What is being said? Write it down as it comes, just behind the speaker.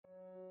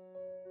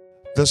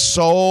The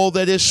soul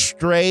that is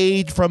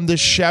strayed from the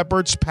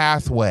shepherd's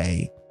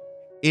pathway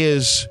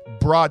is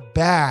brought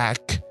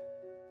back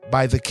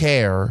by the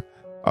care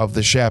of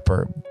the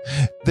shepherd.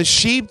 The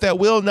sheep that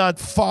will not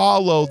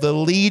follow the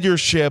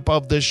leadership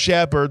of the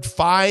shepherd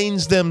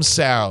finds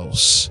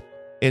themselves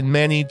in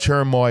many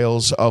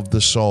turmoils of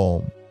the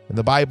soul. And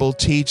the Bible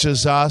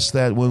teaches us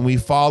that when we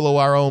follow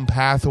our own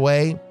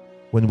pathway,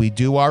 when we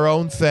do our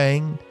own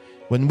thing,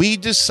 when we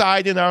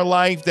decide in our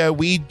life that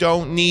we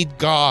don't need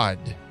God,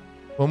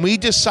 when we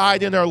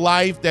decide in our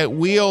life that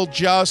we'll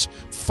just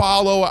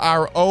follow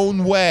our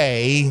own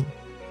way,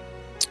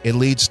 it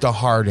leads to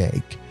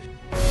heartache.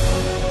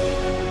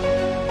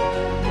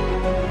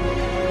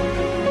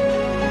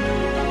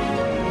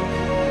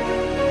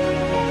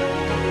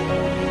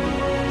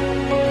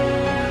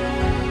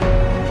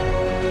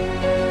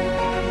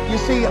 You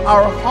see,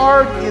 our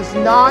heart is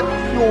not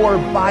pure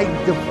by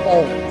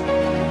default.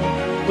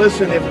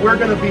 Listen, if we're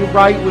going to be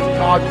right with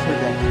God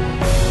today,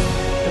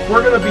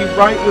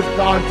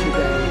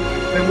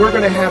 then we're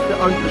going to have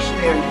to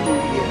understand who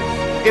He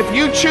is. If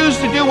you choose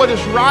to do what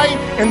is right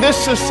in this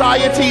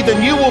society,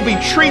 then you will be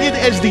treated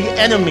as the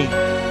enemy.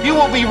 You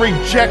will be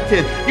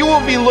rejected. You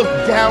will be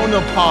looked down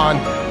upon.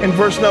 In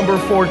verse number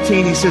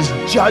 14, he says,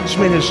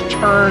 judgment is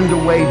turned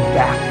away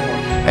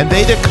backward. And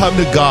they that come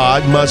to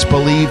God must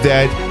believe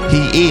that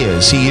He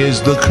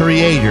is the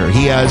Creator.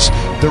 He has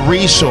the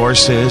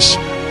resources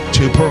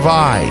to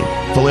provide.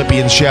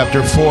 Philippians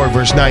chapter 4,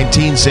 verse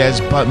 19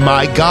 says, but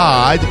my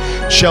God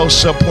shall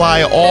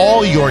supply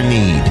all your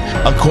need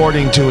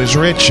according to His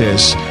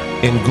riches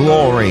in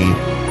glory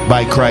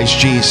by Christ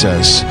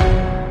Jesus.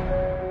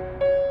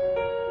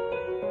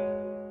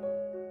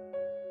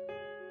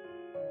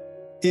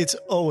 It's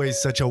always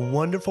such a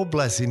wonderful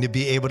blessing to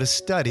be able to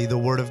study the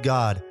Word of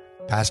God.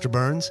 Pastor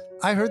Burns,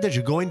 I heard that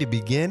you're going to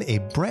begin a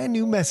brand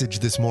new message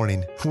this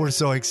morning. We're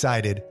so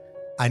excited.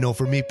 I know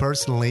for me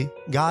personally,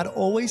 God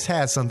always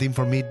has something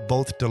for me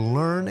both to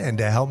learn and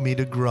to help me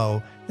to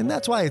grow. And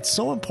that's why it's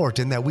so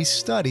important that we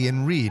study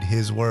and read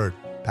His Word.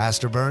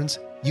 Pastor Burns,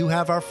 you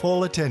have our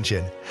full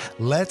attention.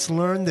 Let's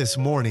learn this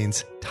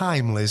morning's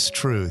timeless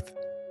truth.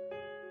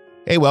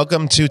 Hey,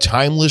 welcome to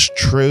Timeless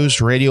Truths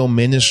Radio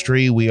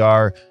Ministry. We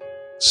are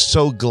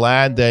so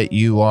glad that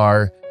you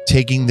are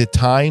taking the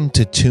time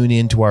to tune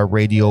into our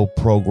radio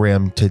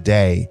program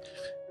today.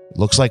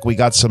 Looks like we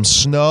got some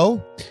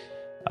snow.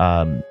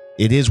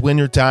 It is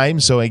wintertime,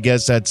 so I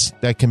guess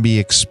that can be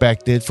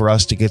expected for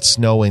us to get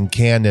snow in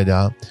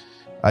Canada.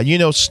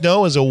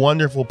 Snow is a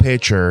wonderful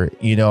picture.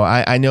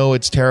 I know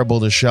it's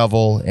terrible to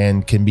shovel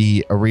and can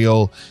be a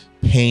real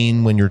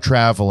pain when you're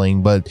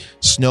traveling, but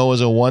snow is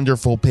a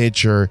wonderful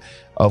picture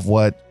of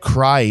what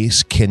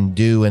Christ can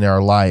do in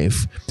our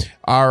life.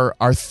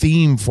 Our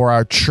theme for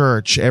our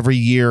church, every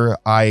year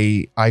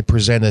I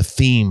present a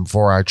theme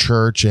for our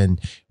church,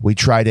 and we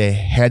try to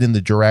head in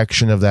the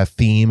direction of that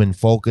theme and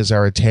focus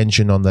our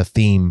attention on the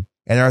theme.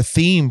 And our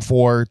theme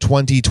for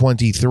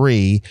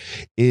 2023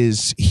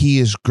 is He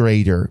is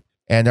greater.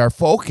 And our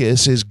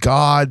focus is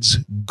God's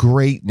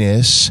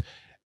greatness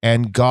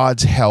and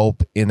God's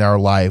help in our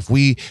life.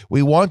 We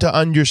want to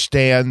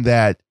understand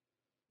that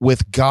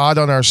with God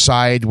on our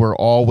side, we're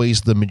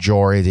always the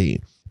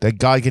majority, that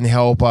God can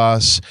help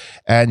us.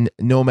 And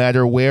no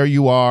matter where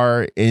you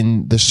are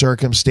in the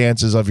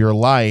circumstances of your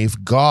life,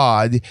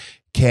 God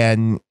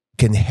can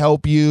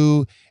help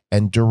you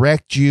and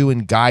direct you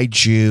and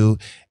guide you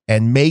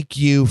and make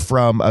you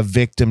from a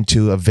victim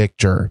to a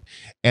victor.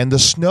 And the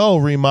snow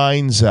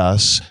reminds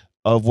us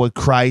of what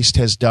Christ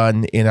has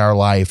done in our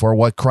life, or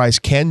what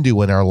Christ can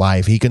do in our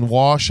life. He can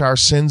wash our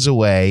sins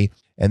away,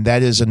 and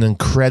that is an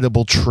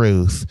incredible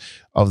truth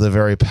of the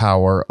very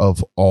power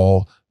of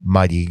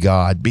Almighty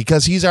God,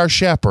 because He's our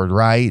shepherd,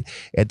 right?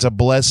 It's a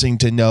blessing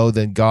to know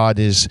that God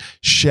is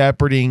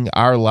shepherding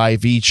our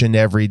life each and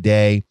every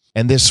day.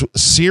 And this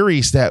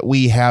series that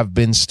we have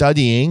been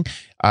studying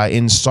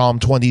in Psalm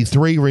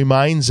 23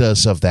 reminds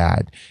us of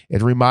that.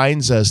 It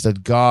reminds us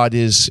that God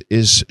is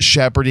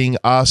shepherding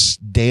us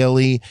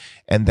daily,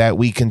 and that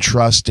we can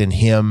trust in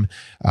Him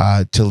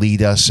to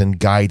lead us and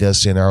guide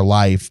us in our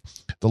life.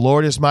 The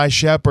Lord is my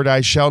shepherd,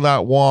 I shall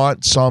not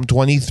want. Psalm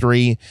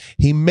 23,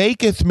 He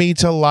maketh me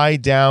to lie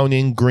down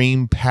in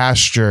green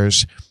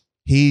pastures.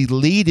 He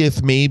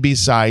leadeth me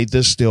beside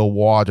the still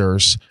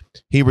waters.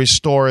 He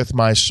restoreth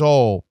my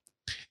soul.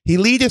 He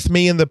leadeth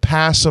me in the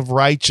paths of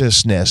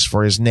righteousness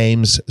for His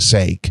name's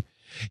sake.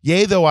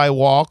 Yea, though I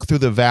walk through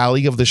the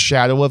valley of the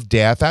shadow of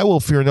death, I will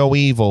fear no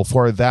evil,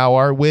 for Thou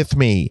art with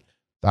me.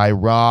 Thy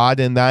rod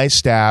and Thy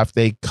staff,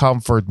 they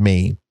comfort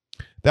me.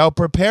 Thou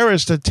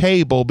preparest a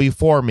table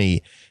before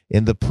me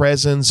in the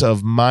presence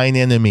of mine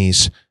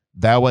enemies.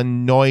 Thou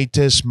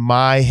anointest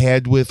my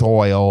head with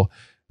oil,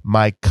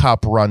 my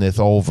cup runneth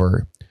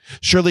over.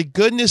 Surely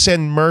goodness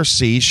and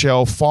mercy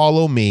shall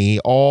follow me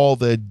all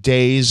the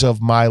days of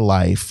my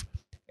life,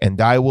 and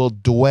I will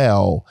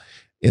dwell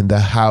in the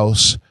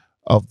house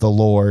of the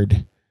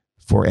Lord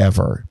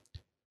forever.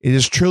 It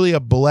is truly a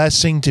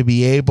blessing to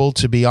be able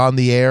to be on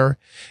the air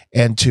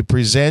and to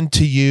present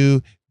to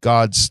you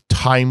God's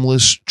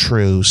timeless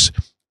truths.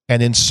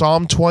 And in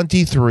Psalm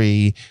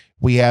 23,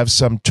 we have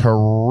some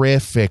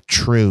terrific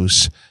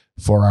truths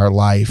for our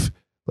life.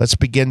 Let's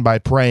begin by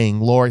praying.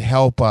 Lord,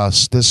 help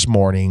us this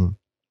morning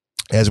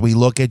as we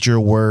look at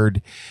your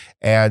word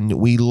and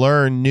we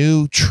learn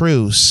new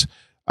truths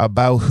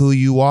about who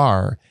you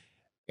are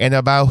and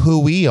about who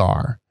we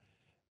are.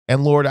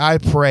 And Lord, I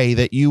pray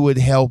that you would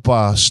help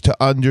us to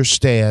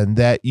understand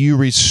that you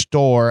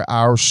restore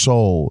our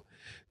soul,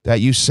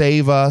 that you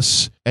save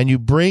us and you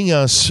bring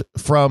us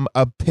from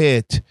a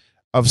pit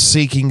of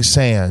seeking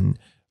sand,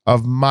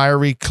 of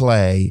miry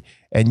clay,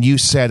 and you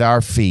set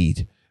our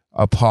feet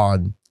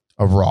upon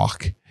a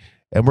rock.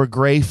 And we're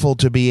grateful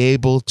to be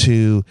able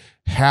to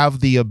have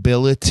the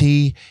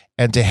ability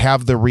and to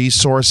have the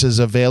resources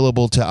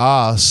available to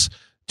us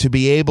to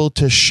be able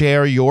to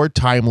share your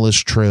timeless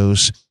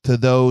truths to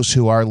those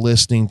who are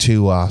listening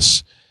to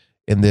us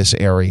in this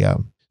area.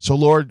 So,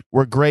 Lord,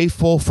 we're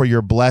grateful for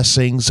your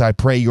blessings. I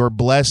pray your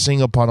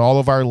blessing upon all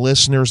of our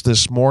listeners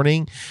this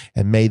morning,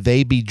 and may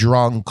they be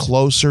drawn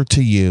closer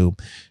to you.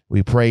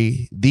 We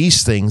pray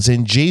these things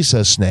in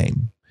Jesus'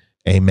 name.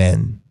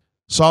 Amen.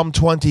 Psalm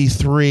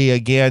 23,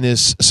 again,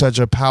 is such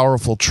a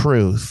powerful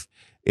truth.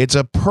 It's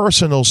a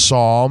personal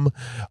psalm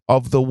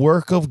of the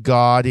work of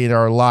God in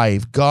our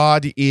life.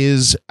 God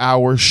is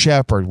our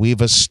shepherd.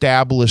 We've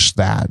established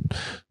that.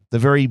 The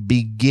very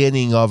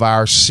beginning of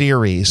our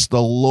series,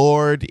 the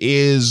Lord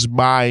is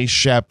my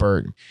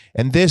shepherd.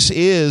 And this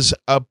is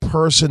a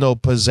personal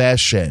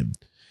possession.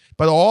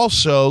 But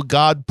also,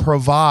 God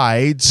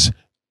provides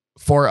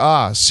for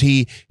us.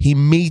 He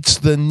meets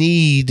the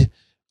need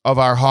of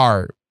our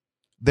heart.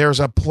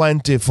 There's a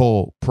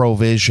plentiful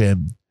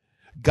provision.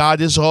 God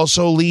is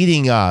also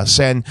leading us,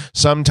 and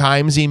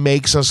sometimes he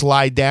makes us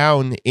lie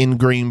down in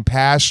green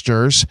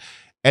pastures,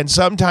 and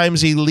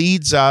sometimes he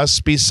leads us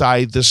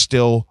beside the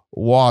still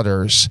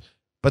waters.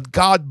 But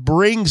God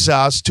brings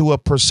us to a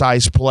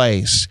precise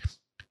place.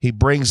 He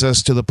brings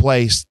us to the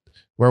place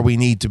where we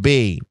need to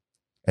be.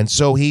 And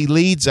so he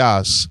leads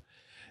us,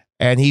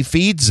 and he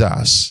feeds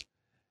us,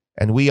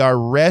 and we are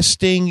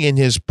resting in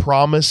his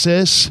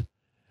promises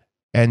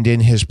and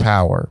in his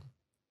power.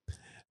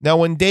 Now,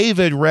 when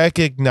David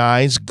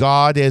recognized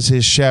God as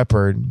his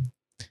shepherd,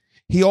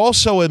 he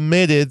also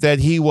admitted that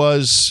he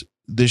was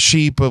the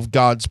sheep of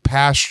God's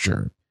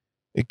pasture.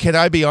 Can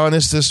I be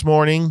honest this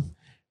morning?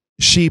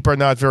 Sheep are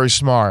not very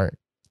smart.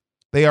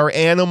 They are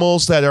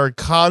animals that are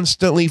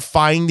constantly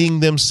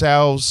finding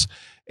themselves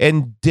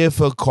in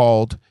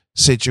difficult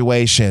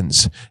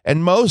situations.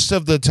 And most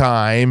of the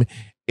time,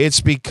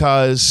 it's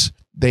because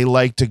they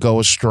like to go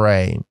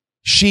astray.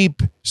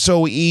 Sheep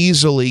so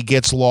easily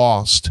gets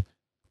lost.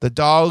 The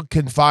dog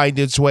can find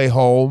its way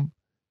home.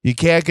 You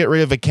can't get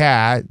rid of a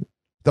cat.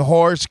 The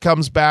horse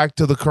comes back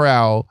to the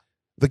corral.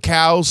 The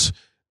cows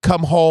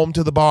come home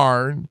to the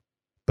barn,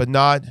 but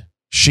not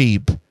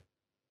sheep.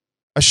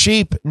 A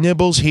sheep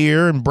nibbles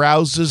here and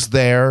browses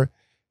there,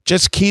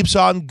 just keeps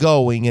on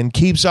going and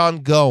keeps on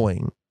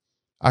going.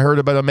 I heard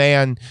about a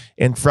man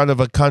in front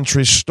of a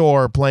country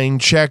store playing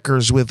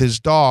checkers with his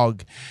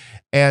dog.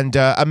 And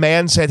a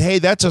man said, "Hey,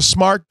 that's a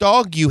smart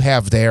dog you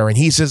have there." And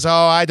he says, "Oh,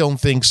 I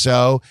don't think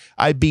so.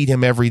 I beat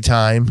him every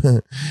time."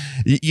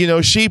 You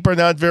know, sheep are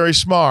not very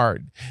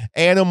smart.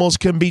 Animals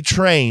can be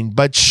trained,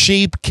 but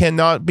sheep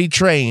cannot be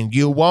trained.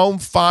 You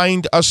won't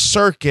find a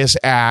circus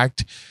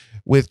act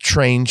with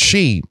trained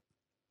sheep.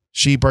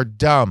 Sheep are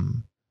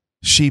dumb.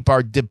 Sheep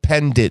are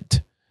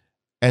dependent.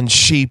 And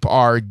sheep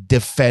are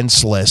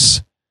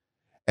defenseless.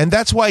 And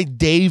that's why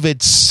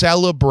David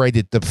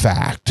celebrated the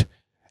fact.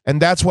 And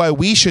that's why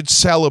we should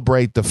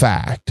celebrate the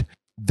fact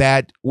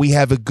that we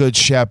have a good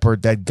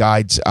shepherd that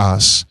guides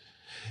us.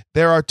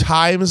 There are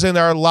times in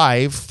our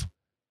life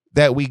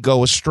that we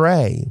go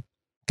astray.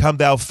 Come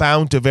Thou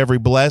Fount of Every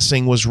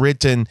Blessing was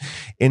written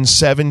in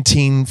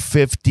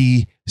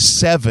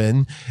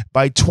 1757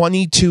 by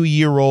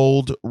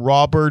 22-year-old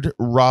Robert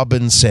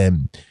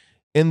Robinson.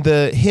 In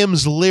the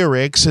hymn's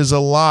lyrics is a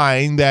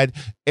line that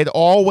it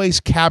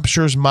always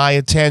captures my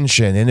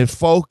attention, and it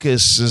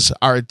focuses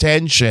our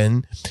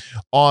attention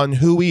on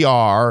who we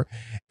are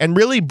and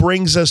really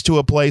brings us to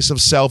a place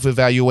of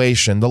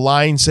self-evaluation. The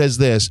line says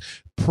this: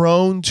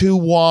 "Prone to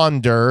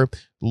wander,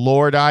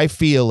 Lord, I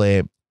feel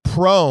it,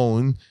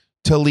 prone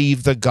to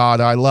leave the God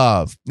I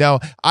love." Now,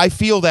 I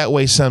feel that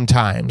way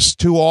sometimes,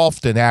 too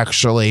often,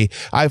 actually.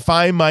 I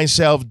find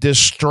myself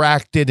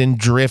distracted and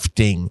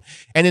drifting.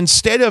 And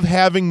instead of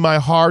having my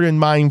heart and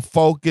mind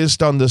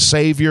focused on the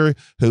Savior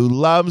who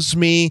loves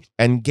me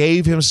and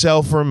gave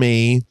himself for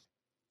me,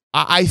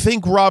 I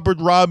think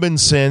Robert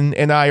Robinson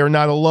and I are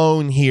not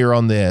alone here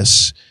on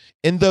this.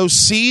 In those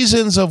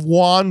seasons of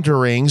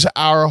wanderings,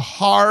 our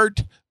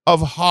heart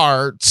of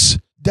hearts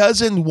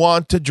doesn't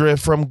want to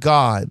drift from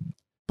God.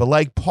 But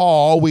like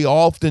Paul, we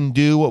often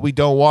do what we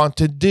don't want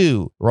to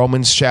do.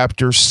 Romans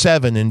chapter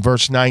 7 and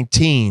verse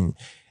 19.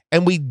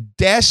 And we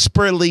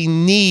desperately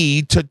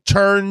need to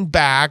turn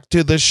back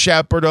to the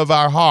shepherd of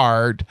our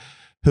heart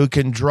who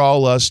can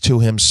draw us to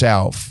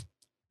himself.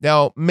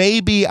 Now,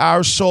 maybe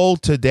our soul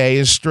today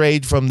is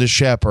strayed from the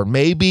shepherd.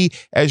 Maybe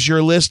as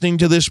you're listening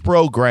to this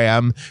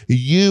program,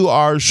 you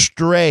are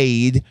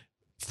strayed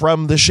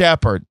from the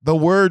shepherd. The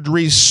word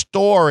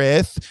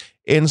restoreth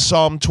in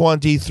Psalm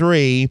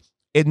 23,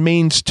 it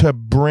means to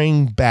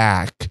bring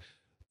back.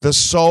 The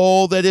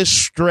soul that is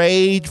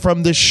strayed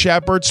from the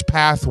shepherd's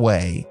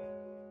pathway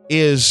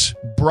is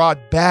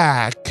brought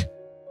back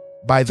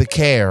by the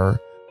care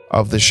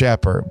of the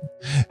shepherd.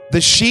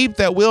 The sheep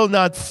that will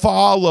not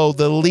follow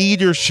the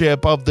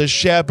leadership of the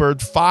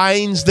shepherd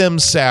finds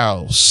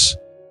themselves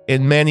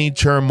in many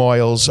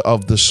turmoils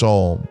of the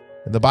soul.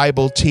 And the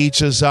Bible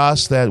teaches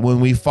us that when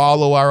we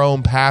follow our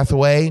own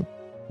pathway,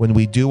 when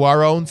we do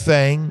our own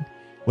thing,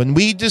 when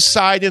we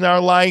decide in our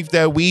life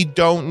that we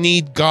don't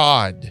need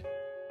God,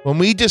 when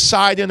we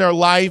decide in our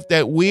life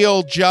that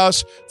we'll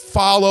just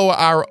follow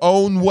our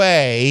own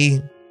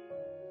way,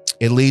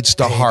 it leads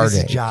to heartache.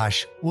 This is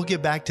Josh. We'll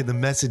get back to the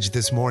message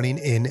this morning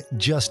in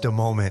just a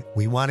moment.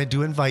 We wanted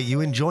to invite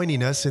you in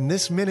joining us in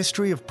this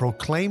ministry of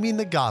proclaiming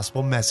the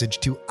gospel message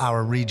to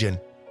our region.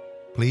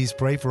 Please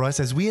pray for us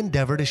as we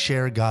endeavor to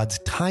share God's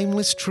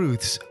timeless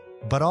truths,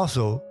 but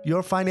also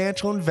your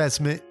financial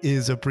investment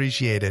is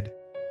appreciated.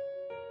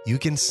 You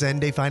can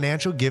send a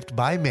financial gift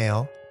by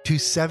mail to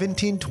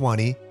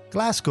 1720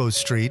 Glasgow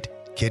Street,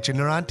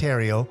 Kitchener,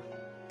 Ontario,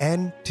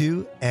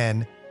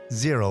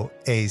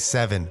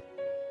 N2N0A7.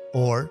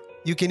 Or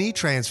you can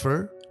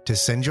e-transfer to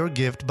send your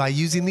gift by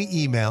using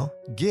the email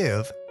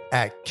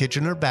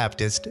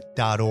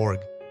give@kitchenerbaptist.org.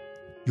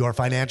 Your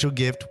financial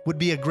gift would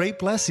be a great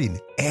blessing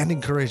and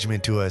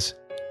encouragement to us,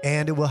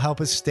 and it will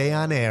help us stay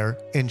on air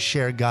and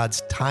share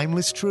God's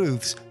timeless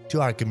truths to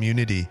our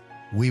community.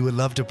 We would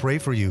love to pray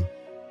for you.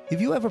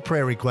 If you have a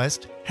prayer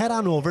request, head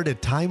on over to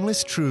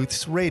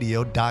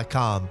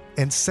timelesstruthsradio.com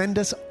and send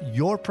us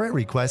your prayer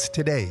request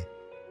today.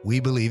 We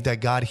believe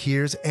that God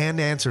hears and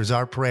answers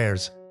our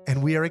prayers,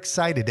 and we are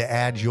excited to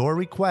add your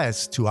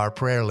requests to our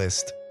prayer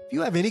list. If you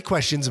have any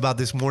questions about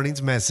this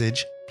morning's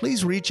message,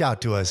 please reach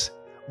out to us.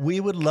 We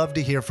would love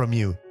to hear from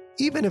you,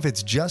 even if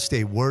it's just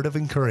a word of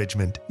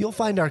encouragement. You'll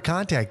find our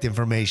contact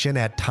information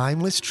at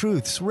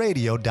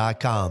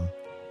timelesstruthsradio.com.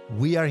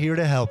 We are here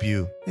to help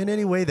you in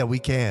any way that we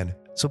can,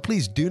 so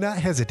please do not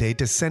hesitate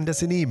to send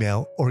us an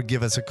email or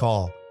give us a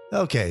call.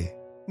 Okay,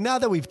 now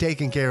that we've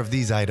taken care of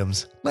these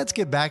items, let's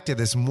get back to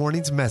this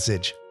morning's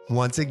message.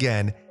 Once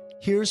again,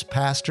 here's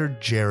Pastor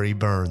Jerry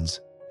Burns.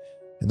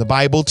 And the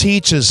Bible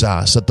teaches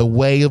us that the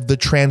way of the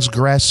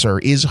transgressor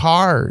is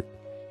hard.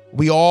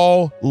 We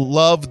all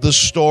love the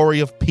story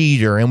of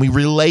Peter, and we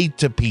relate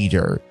to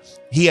Peter.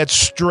 He had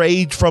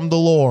strayed from the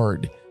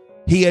Lord.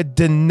 He had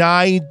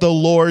denied the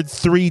Lord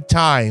 3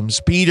 times.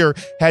 Peter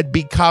had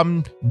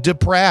become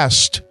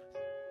depressed,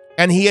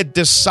 and he had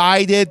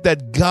decided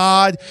that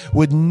God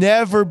would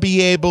never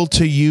be able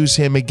to use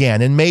him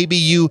again. And maybe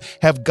you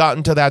have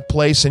gotten to that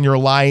place in your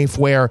life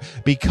where,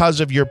 because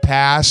of your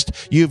past,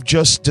 you've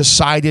just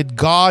decided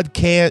God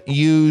can't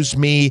use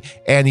me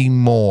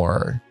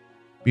anymore.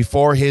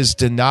 Before his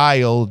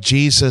denial,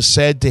 Jesus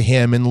said to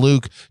him in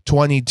Luke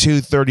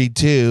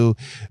 22:32,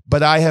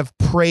 "But I have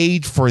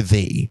prayed for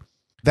thee,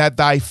 that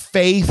thy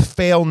faith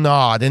fail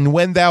not. And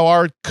when thou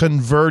art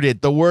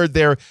converted," the word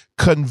there,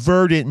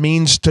 converted,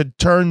 means to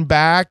turn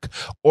back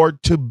or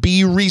to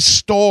be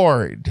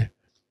restored,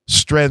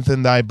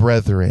 "strengthen thy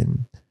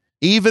brethren."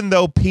 Even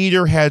though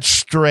Peter had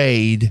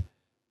strayed,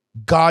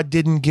 God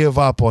didn't give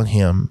up on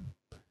him.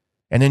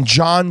 And in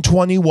John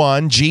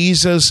 21,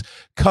 Jesus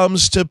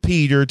comes to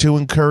Peter to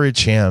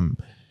encourage him.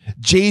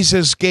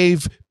 Jesus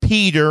gave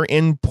Peter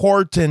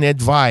important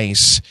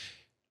advice.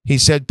 He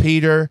said,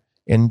 Peter,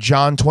 in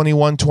John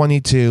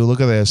 21:22, look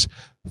at this,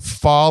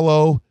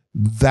 "Follow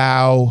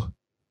thou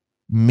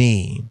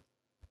me."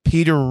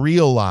 Peter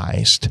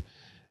realized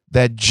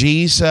that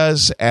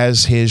Jesus,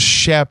 as his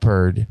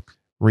shepherd,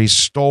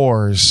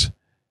 restores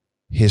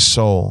his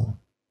soul.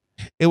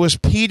 It was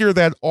Peter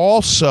that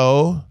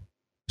also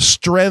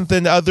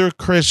strengthened other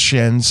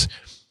Christians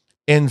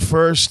in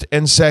 1st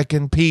and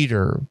 2nd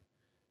Peter.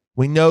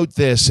 We note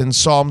this in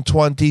Psalm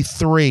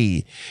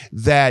 23,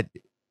 that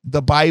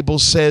the Bible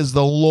says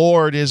the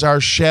Lord is our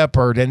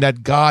shepherd, and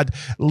that God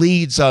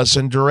leads us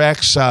and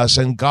directs us,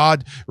 and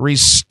God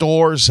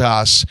restores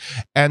us,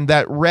 and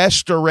that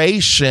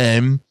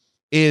restoration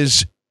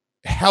is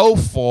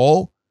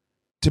helpful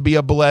to be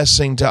a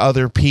blessing to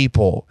other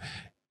people,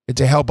 and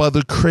to help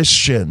other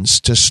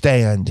Christians to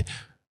stand,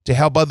 to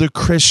help other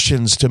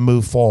Christians to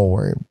move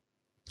forward.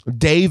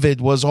 David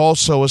was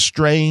also a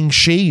straying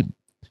sheep.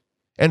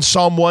 In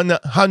Psalm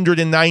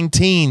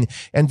 119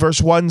 and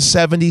verse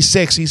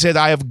 176, he said,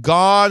 "I have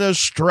gone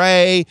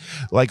astray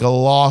like a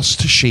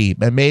lost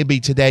sheep." And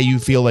maybe today you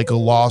feel like a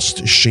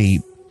lost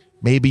sheep.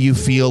 Maybe you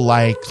feel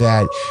like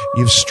that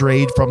you've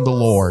strayed from the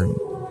Lord.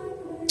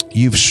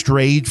 You've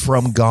strayed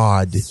from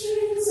God.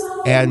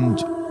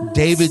 And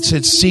David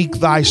said,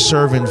 "Seek thy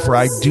servant, for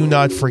I do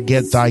not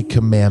forget thy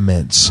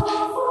commandments."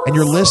 And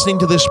you're listening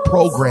to this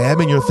program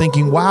and you're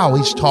thinking, wow,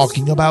 he's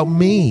talking about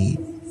me.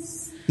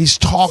 He's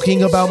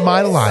talking about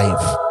my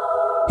life.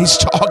 He's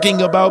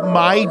talking about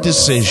my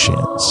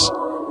decisions.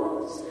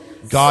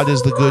 God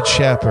is the Good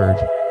Shepherd,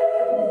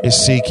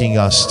 is seeking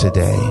us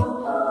today.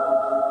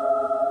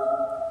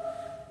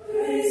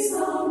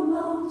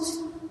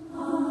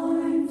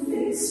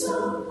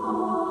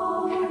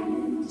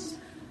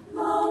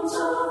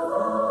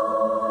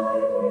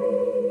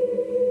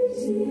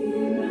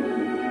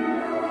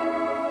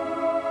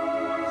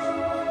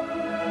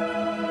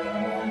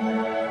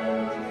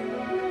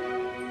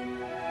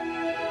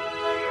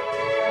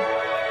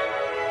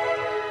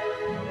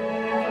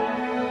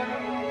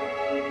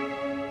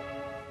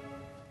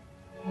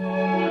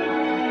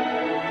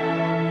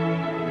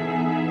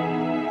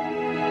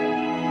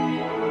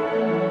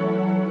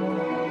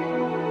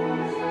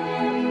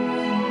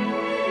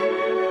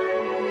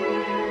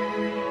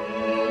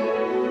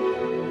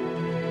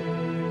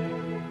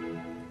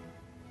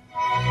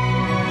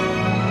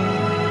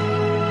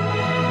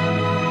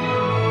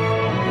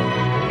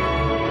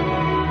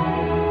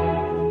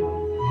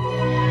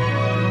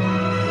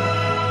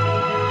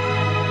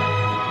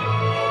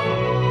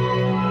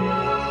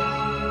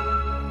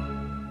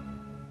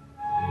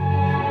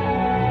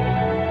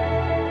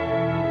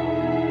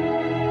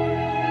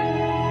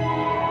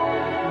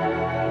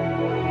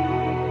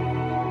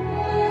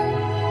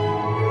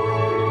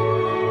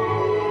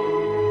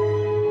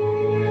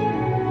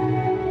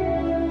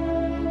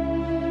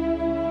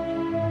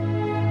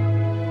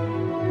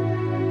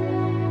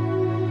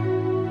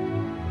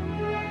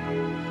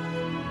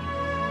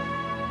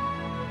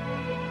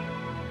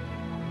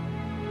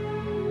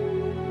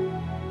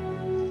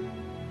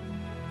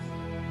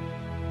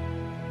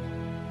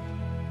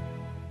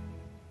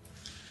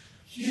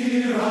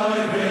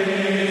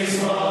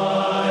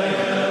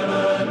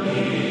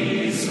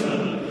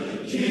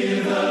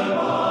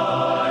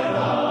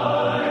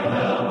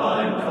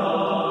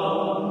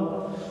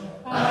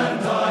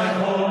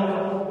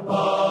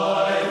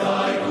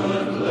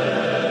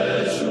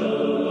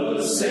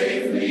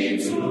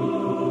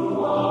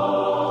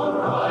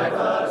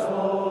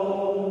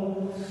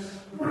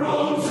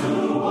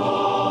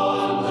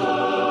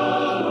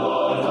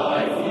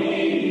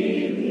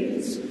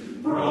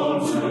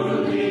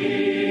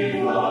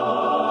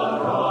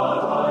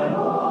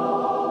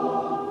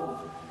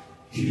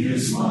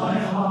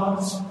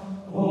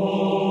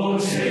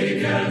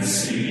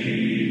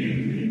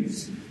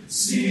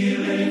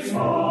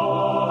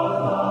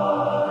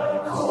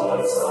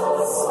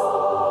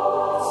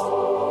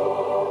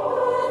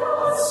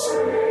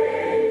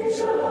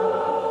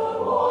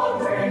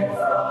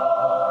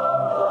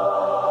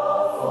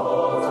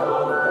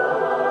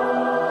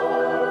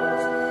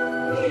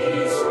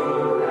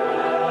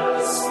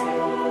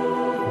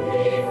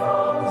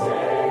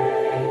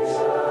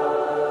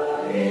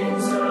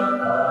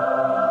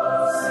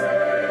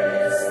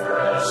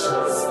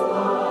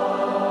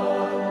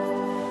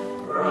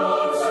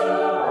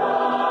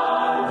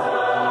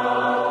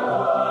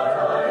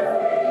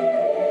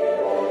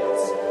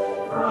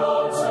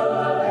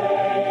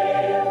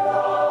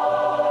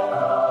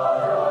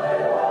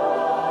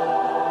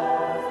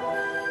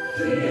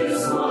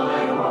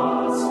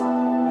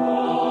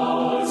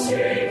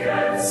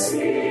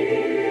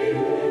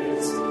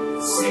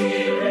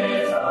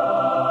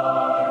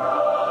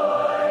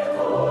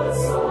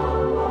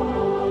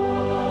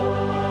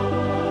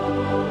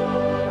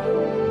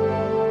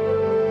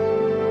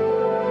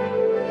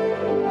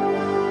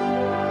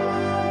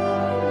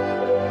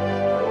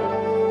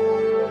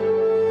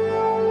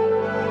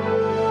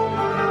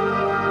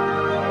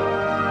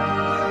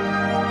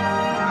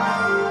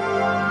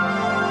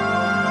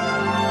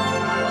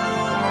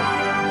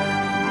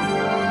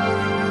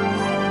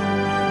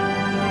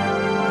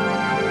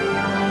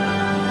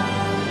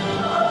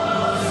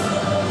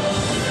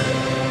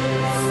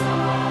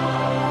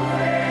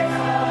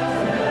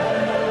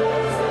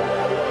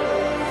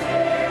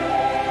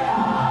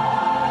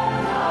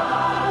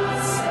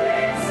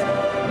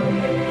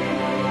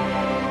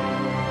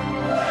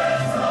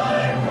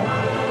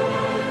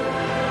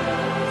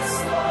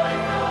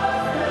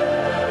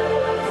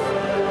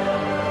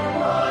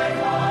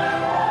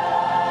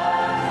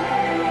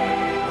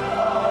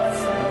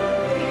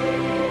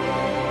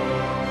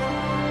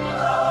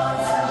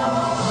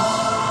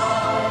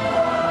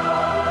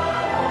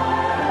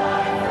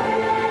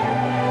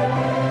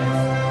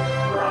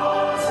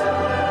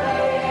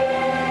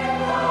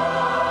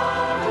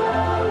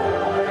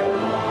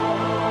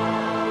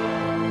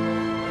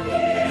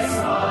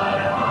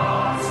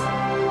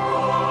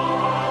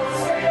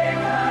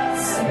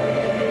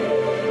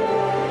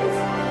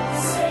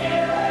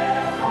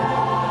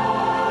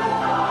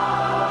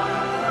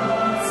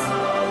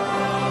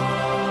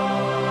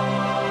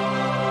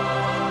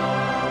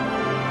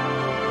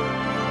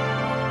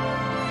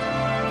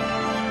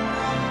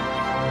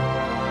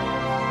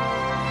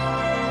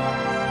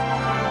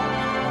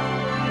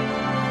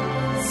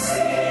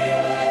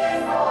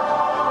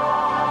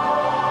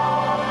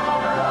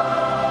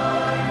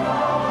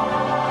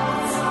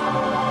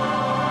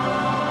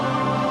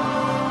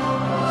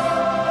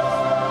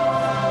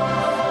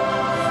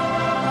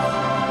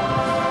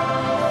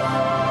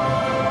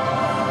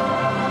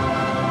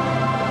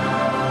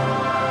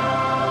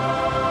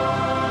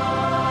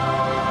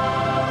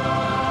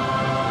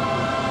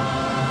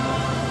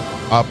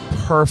 a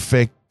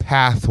perfect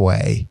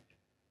pathway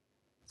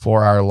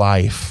for our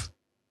life.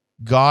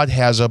 God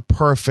has a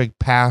perfect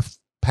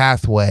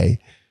pathway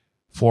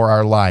for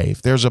our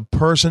life. There's a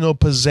personal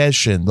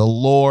possession. The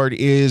Lord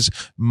is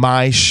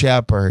my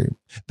shepherd.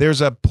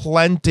 There's a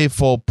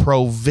plentiful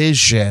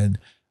provision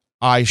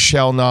I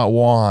shall not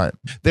want.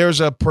 There's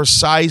a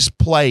precise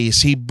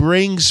place. He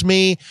brings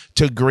me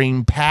to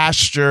green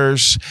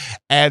pastures,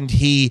 and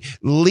he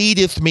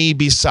leadeth me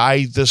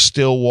beside the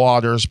still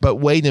waters. But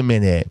wait a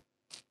minute.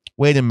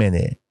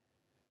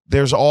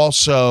 There's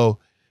also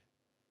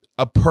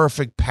a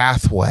perfect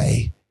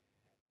pathway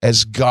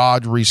as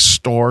God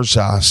restores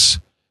us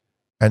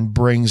and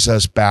brings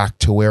us back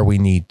to where we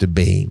need to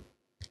be.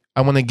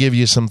 I want to give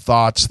you some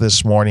thoughts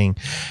this morning.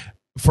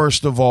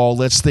 First of all,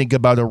 let's think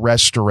about a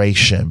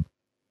restoration.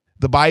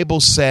 The Bible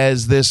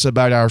says this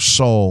about our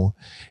soul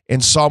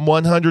in Psalm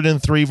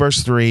 103,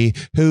 verse 3,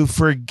 who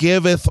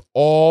forgiveth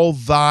all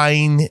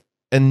thine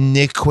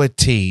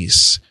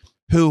iniquities,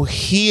 who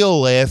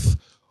healeth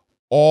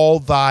all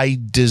thy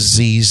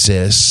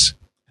diseases.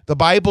 The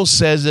Bible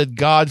says that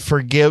God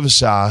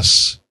forgives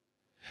us,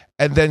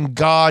 and then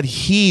God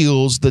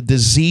heals the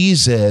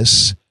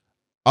diseases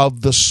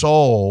of the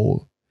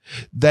soul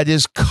that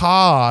is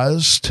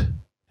caused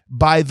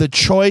by the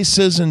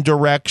choices and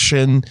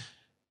direction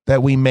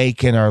that we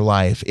make in our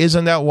life.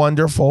 Isn't that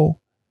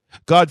wonderful?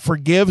 God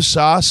forgives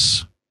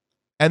us,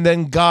 and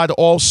then God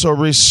also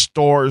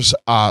restores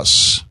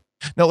us.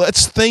 Now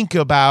let's think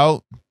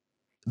about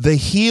the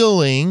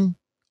healing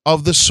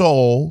of the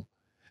soul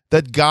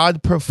that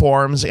God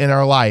performs in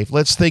our life.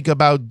 Let's think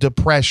about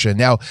depression.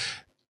 Now,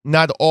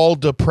 not all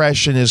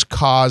depression is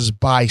caused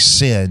by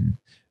sin,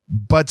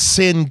 but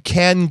sin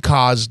can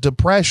cause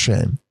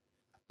depression.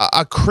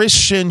 A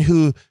Christian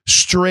who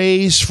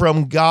strays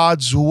from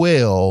God's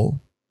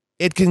will,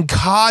 it can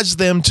cause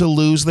them to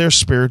lose their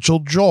spiritual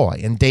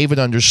joy. And David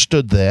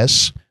understood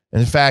this.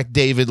 In fact,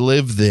 David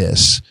lived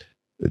this.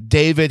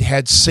 David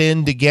had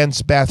sinned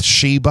against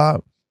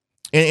Bathsheba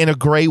in a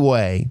great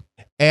way,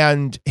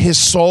 and his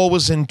soul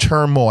was in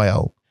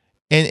turmoil.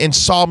 In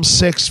Psalm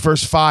 6,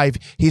 verse 5,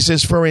 he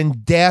says, for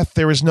in death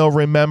there is no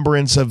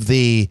remembrance of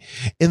thee.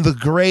 In the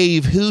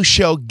grave, who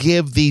shall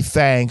give thee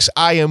thanks?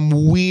 I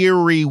am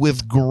weary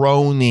with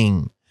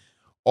groaning.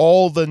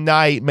 All the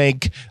night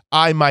make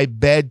I my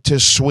bed to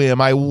swim.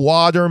 I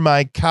water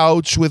my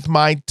couch with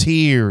my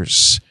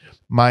tears.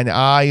 Mine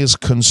eye is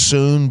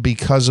consumed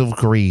because of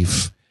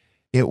grief.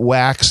 It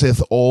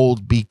waxeth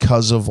old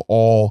because of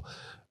all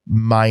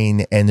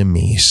mine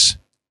enemies.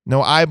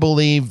 No, I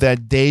believe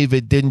that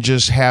David didn't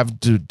just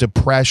have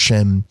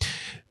depression,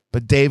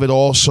 but David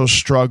also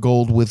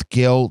struggled with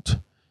guilt.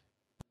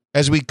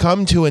 As we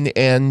come to an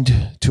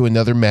end to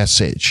another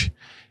message,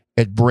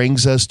 it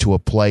brings us to a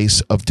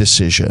place of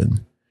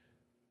decision.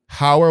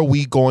 How are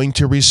we going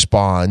to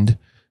respond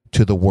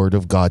to the Word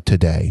of God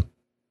today?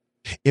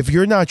 If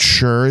you're not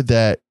sure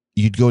that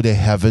you'd go to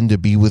heaven to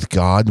be with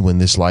God when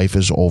this life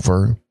is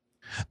over,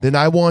 then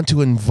I want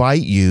to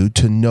invite you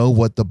to know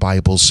what the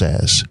Bible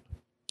says.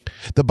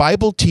 The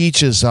Bible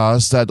teaches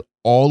us that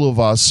all of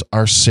us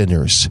are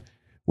sinners.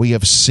 We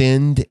have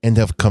sinned and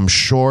have come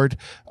short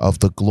of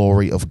the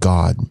glory of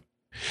God.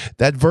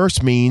 That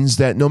verse means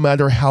that no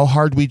matter how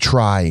hard we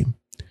try,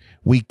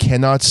 we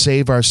cannot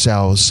save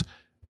ourselves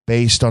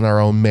based on our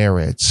own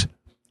merits.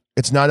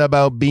 It's not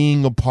about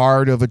being a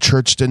part of a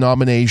church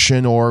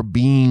denomination or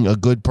being a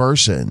good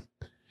person.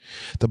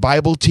 The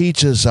Bible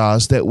teaches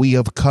us that we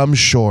have come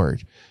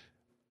short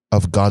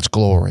of God's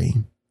glory.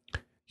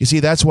 You see,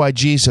 that's why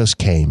Jesus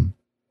came,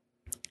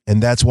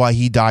 and that's why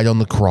he died on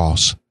the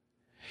cross.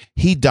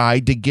 He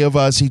died to give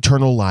us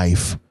eternal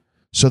life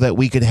so that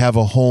we could have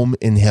a home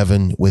in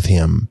heaven with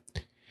him.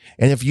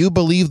 And if you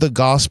believe the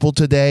gospel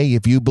today,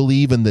 if you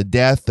believe in the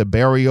death, the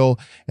burial,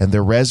 and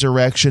the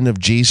resurrection of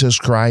Jesus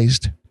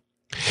Christ,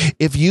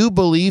 if you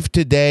believe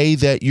today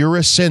that you're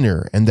a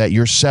sinner and that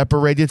you're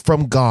separated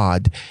from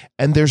God,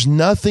 and there's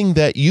nothing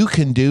that you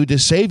can do to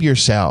save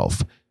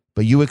yourself,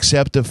 but you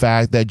accept the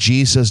fact that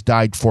Jesus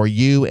died for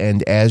you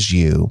and as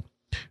you,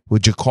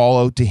 would you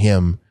call out to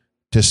him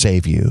to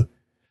save you?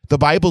 The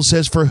Bible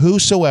says, for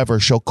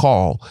whosoever shall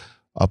call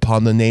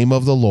upon the name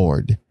of the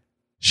Lord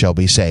shall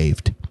be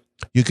saved.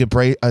 You could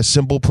pray a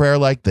simple prayer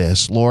like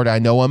this. Lord, I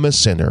know I'm a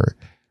sinner.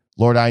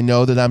 Lord, I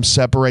know that I'm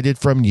separated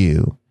from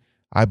you.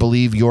 I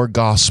believe your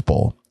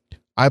gospel.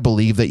 I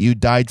believe that you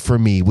died for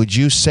me. Would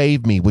you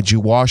save me? Would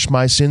you wash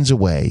my sins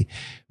away?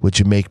 Would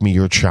you make me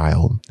your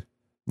child?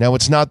 Now,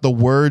 it's not the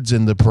words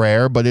in the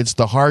prayer, but it's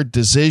the hard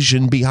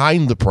decision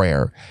behind the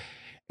prayer.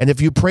 And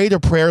if you prayed a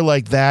prayer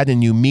like that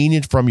and you mean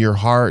it from your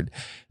heart,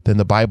 then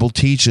the Bible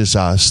teaches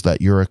us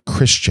that you're a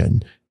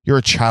Christian, you're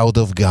a child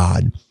of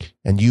God,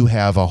 and you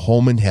have a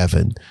home in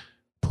heaven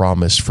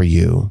promised for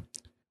you.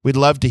 We'd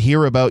love to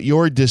hear about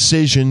your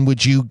decision.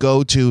 Would you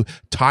go to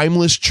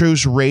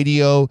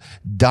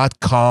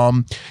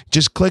timelesstruthsradio.com?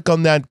 Just click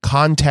on that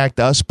Contact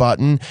Us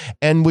button,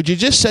 and would you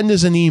just send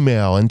us an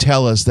email and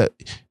tell us that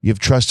you've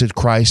trusted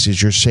Christ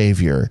as your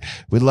Savior?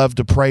 We'd love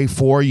to pray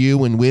for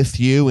you and with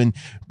you, and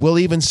we'll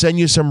even send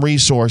you some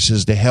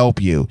resources to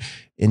help you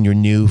in your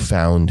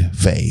newfound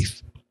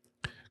faith.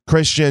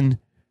 Christian,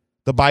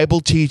 the Bible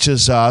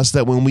teaches us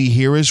that when we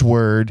hear His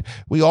word,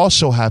 we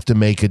also have to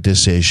make a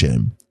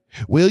decision.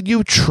 Will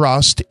you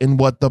trust in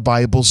what the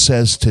Bible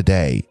says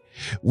today?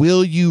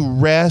 Will you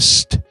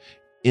rest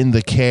in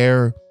the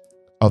care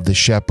of the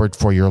shepherd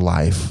for your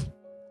life?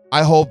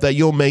 I hope that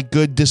you'll make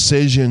good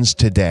decisions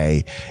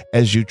today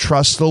as you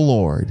trust the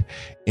Lord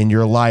in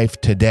your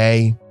life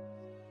today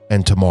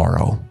and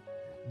tomorrow.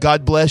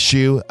 God bless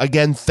you.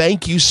 Again,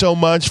 thank you so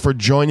much for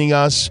joining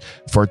us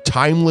for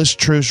Timeless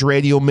Truths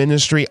Radio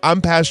Ministry.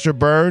 I'm Pastor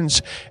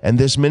Burns, and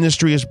this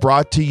ministry is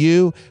brought to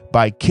you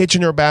by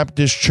Kitchener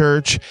Baptist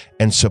Church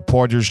and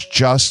supporters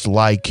just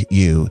like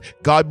you.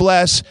 God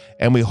bless,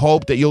 and we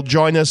hope that you'll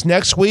join us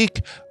next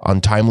week on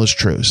Timeless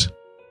Truths.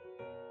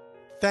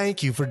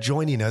 Thank you for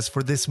joining us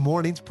for this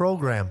morning's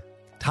program.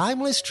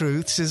 Timeless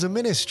Truths is a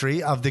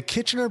ministry of the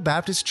Kitchener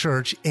Baptist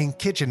Church in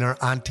Kitchener,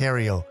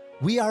 Ontario.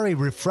 We are a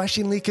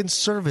refreshingly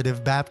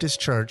conservative Baptist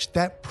church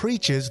that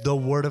preaches the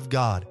Word of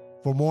God.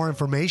 For more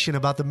information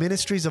about the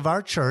ministries of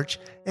our church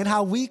and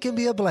how we can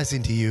be a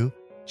blessing to you,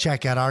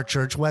 check out our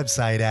church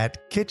website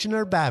at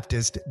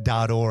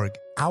kitchenerbaptist.org.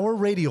 Our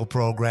radio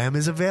program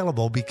is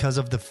available because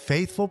of the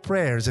faithful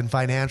prayers and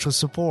financial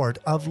support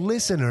of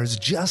listeners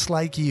just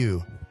like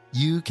you.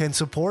 You can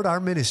support our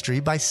ministry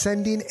by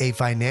sending a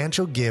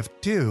financial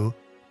gift to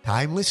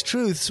Timeless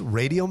Truths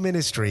Radio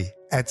Ministry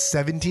at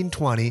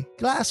 1720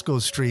 Glasgow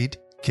Street,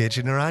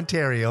 Kitchener,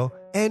 Ontario,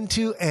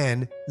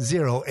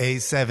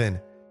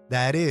 N2N0A7.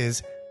 That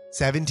is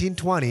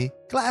 1720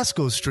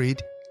 Glasgow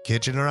Street,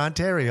 Kitchener,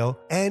 Ontario,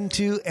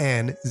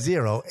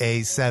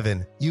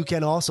 N2N0A7. You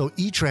can also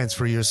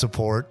e-transfer your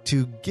support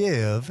to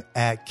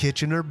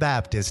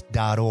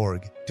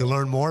give@kitchenerbaptist.org. To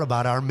learn more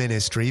about our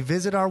ministry,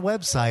 visit our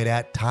website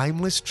at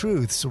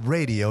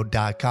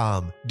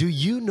timelesstruthsradio.com. Do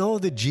you know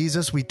the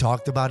Jesus we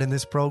talked about in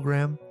this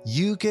program?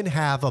 You can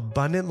have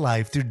abundant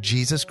life through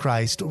Jesus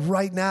Christ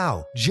right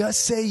now.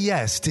 Just say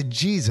yes to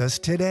Jesus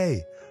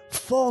today.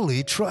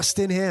 Fully trust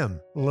in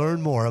Him.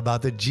 Learn more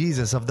about the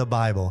Jesus of the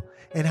Bible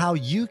and how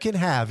you can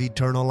have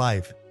eternal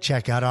life.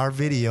 Check out our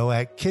video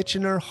at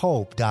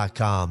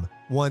kitchenerhope.com.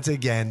 Once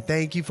again,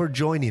 thank you for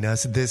joining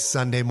us this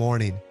Sunday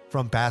morning.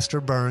 From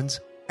Pastor Burns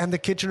and the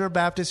Kitchener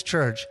Baptist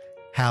Church,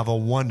 have a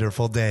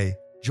wonderful day.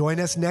 Join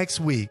us next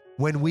week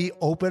when we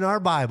open our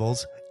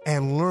Bibles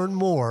and learn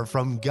more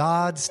from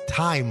God's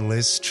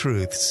timeless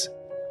truths.